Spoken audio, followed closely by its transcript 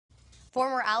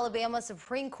Former Alabama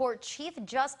Supreme Court Chief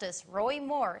Justice Roy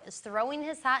Moore is throwing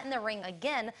his hat in the ring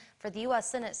again for the U.S.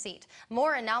 Senate seat.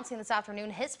 Moore announcing this afternoon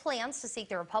his plans to seek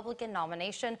the Republican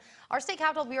nomination. Our State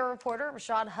Capitol Bureau reporter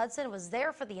Rashad Hudson was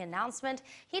there for the announcement.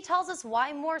 He tells us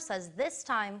why Moore says this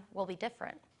time will be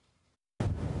different.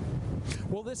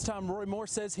 Well, this time Roy Moore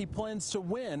says he plans to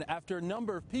win after a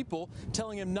number of people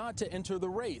telling him not to enter the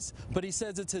race. But he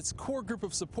says it's his core group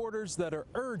of supporters that are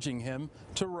urging him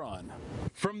to run.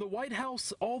 From the White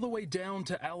House all the way down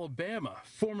to Alabama,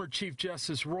 former Chief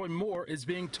Justice Roy Moore is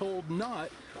being told not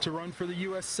to run for the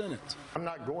U.S. Senate. I'm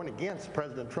not going against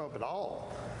President Trump at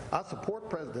all. I support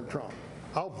President Trump.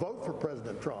 I'll vote for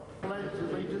President Trump. Pledge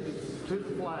allegiance to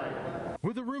the flag.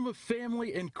 With a room of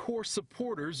family and core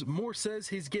supporters, Moore says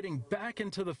he's getting back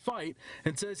into the fight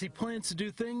and says he plans to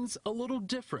do things a little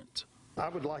different. I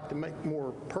would like to make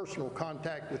more personal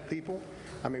contact with people.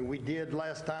 I mean, we did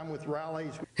last time with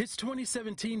rallies. His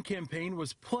 2017 campaign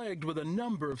was plagued with a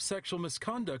number of sexual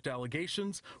misconduct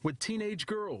allegations with teenage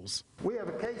girls. We have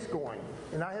a case going,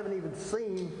 and I haven't even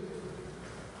seen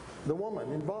the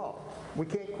woman involved. We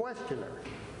can't question her.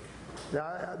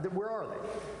 Now, where are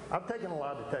they? I've taken a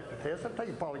lie detector tests. I've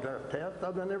taken polygraph tests.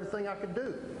 I've done everything I could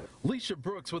do. Leisha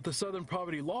Brooks with the Southern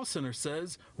Poverty Law Center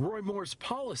says Roy Moore's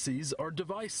policies are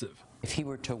divisive. If he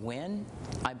were to win,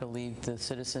 I believe the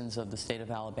citizens of the state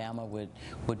of Alabama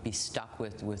would be stuck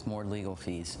with more legal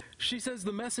fees. She says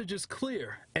the message is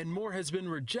clear, and Moore has been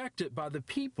rejected by the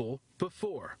people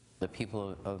before. The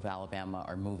people of Alabama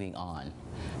are moving on,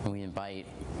 and we invite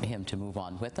him to move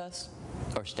on with us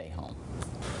or stay home.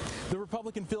 The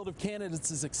Republican field of candidates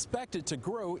is expected to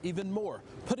grow even more.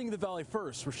 Putting the Valley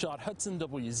first, Rashad Hudson,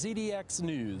 WZDX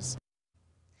News.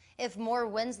 If Moore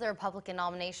wins the Republican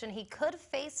nomination, he could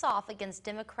face off against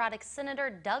Democratic Senator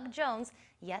Doug Jones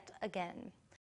yet again.